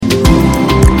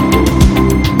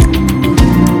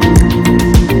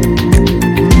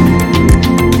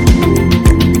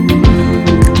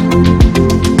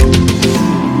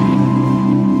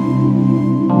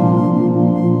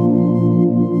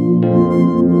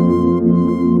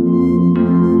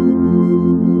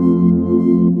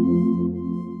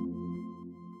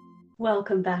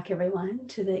Welcome back, everyone,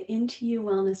 to the Into You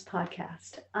Wellness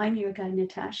podcast. I'm your guide,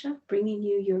 Natasha, bringing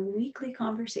you your weekly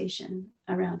conversation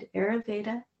around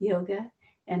Ayurveda, yoga,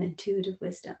 and intuitive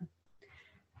wisdom.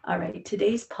 All right,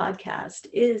 today's podcast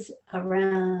is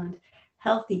around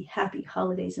healthy, happy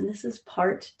holidays, and this is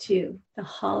part 2. The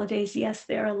holidays, yes,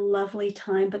 they're a lovely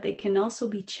time, but they can also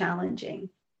be challenging.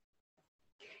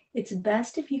 It's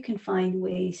best if you can find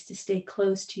ways to stay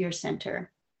close to your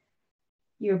center.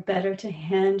 You're better to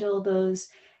handle those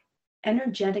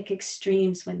energetic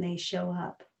extremes when they show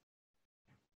up.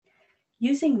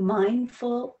 Using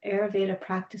mindful Ayurveda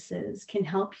practices can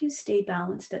help you stay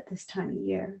balanced at this time of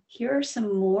year. Here are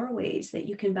some more ways that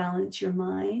you can balance your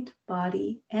mind,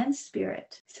 body, and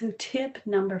spirit. So tip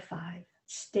number 5,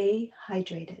 stay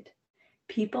hydrated.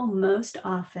 People most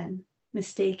often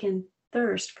mistaken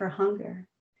thirst for hunger.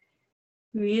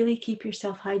 Really keep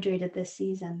yourself hydrated this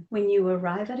season. When you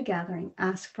arrive at a gathering,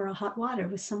 ask for a hot water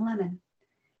with some lemon.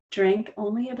 Drink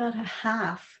only about a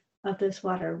half of this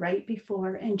water right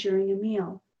before and during a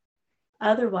meal.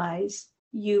 Otherwise,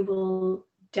 you will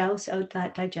douse out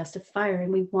that digestive fire,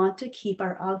 and we want to keep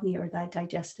our Agni, or that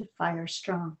digestive fire,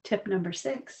 strong. Tip number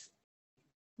 6,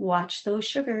 watch those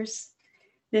sugars.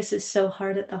 This is so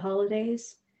hard at the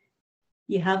holidays.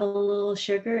 You have a little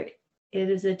sugar, it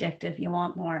is addictive. You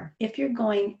want more. If you're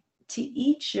going to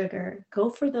eat sugar, go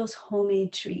for those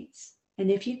homemade treats. And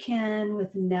if you can,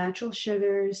 with natural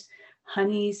sugars,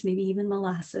 honeys, maybe even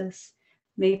molasses,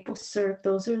 maple syrup,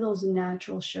 those are those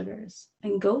natural sugars.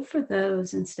 And go for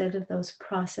those instead of those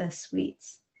processed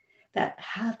sweets that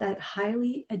have that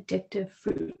highly addictive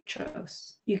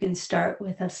fructose. You can start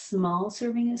with a small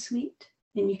serving of sweet,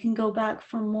 and you can go back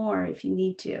for more if you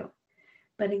need to.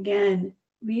 But again,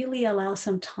 really allow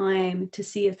some time to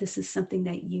see if this is something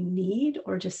that you need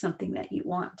or just something that you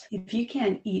want. If you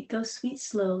can, eat those sweets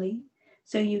slowly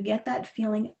so you get that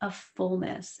feeling of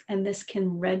fullness, and this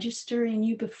can register in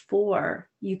you before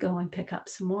you go and pick up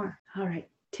some more. All right,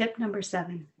 tip number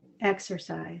 7,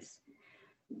 exercise.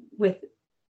 With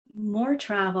more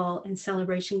travel and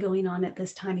celebration going on at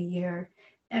this time of year,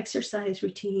 exercise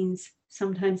routines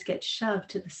sometimes get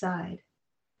shoved to the side.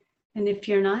 And if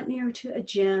you're not near to a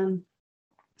gym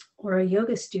or a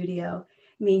yoga studio,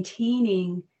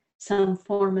 maintaining some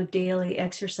form of daily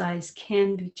exercise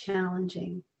can be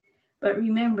challenging. But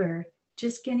remember,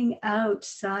 just getting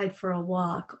outside for a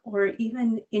walk, or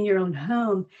even in your own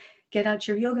home, get out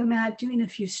your yoga mat, doing a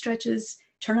few stretches,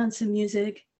 turn on some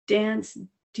music, dance,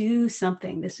 do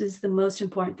something. This is the most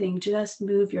important thing. Just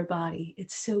move your body.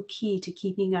 It's so key to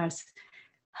keeping us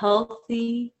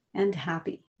healthy and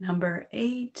happy. Number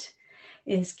 8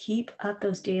 is keep up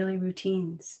those daily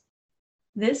routines.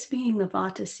 This being the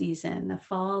Vata season, the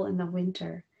fall and the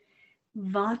winter,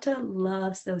 Vata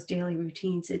loves those daily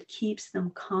routines. It keeps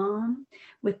them calm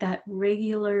with that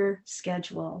regular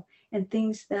schedule. And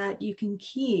things that you can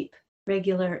keep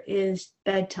regular is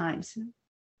bedtimes,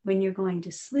 when you're going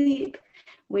to sleep,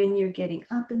 when you're getting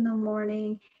up in the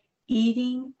morning,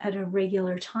 eating at a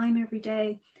regular time every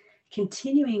day.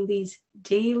 Continuing these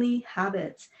daily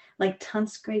habits like tongue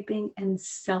scraping and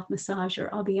self-massage or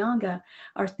abhyanga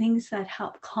are things that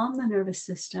help calm the nervous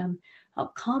system,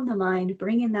 help calm the mind,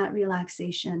 bring in that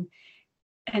relaxation,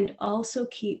 and also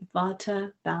keep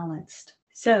Vata balanced.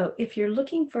 So if you're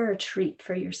looking for a treat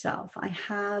for yourself, I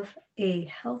have a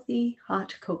healthy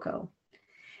hot cocoa.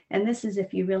 And this is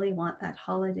if you really want that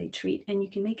holiday treat, and you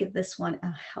can make it this one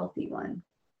a healthy one.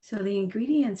 So the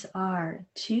ingredients are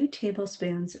 2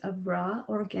 tablespoons of raw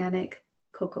organic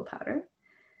cocoa powder,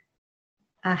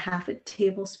 a half a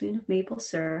tablespoon of maple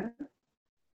syrup,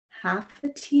 half a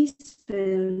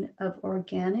teaspoon of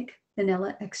organic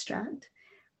vanilla extract,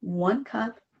 1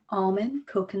 cup almond,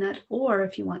 coconut, or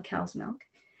if you want cow's milk.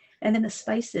 And then the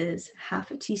spices,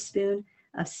 half a teaspoon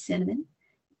of cinnamon,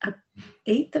 an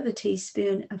eighth of a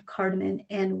teaspoon of cardamom,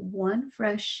 and 1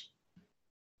 fresh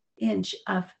inch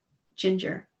of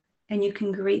ginger. And you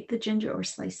can grate the ginger or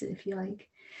slice it if you like.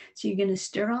 So you're going to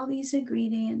stir all these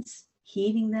ingredients,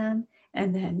 heating them,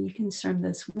 and then you can serve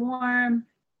this warm,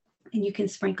 and you can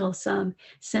sprinkle some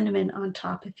cinnamon on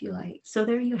top if you like. So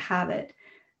there you have it.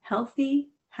 Healthy,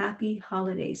 happy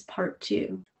holidays, part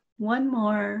 2. One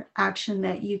more action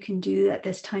that you can do at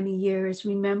this time of year is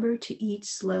remember to eat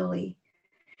slowly.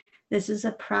 This is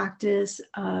a practice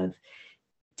of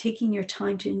taking your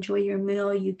time to enjoy your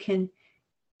meal. You can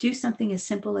do something as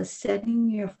simple as setting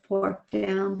your fork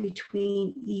down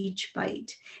between each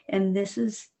bite. And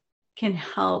this can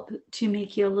help to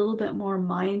make you a little bit more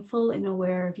mindful and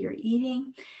aware of your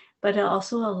eating, but it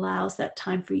also allows that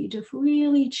time for you to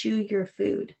really chew your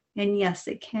food. And yes,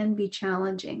 it can be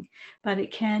challenging, but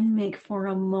it can make for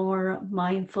a more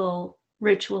mindful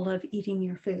ritual of eating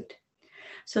your food.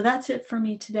 So that's it for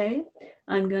me today.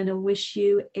 I'm going to wish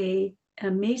you an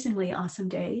amazingly awesome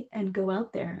day and go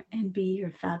out there and be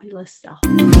your fabulous self.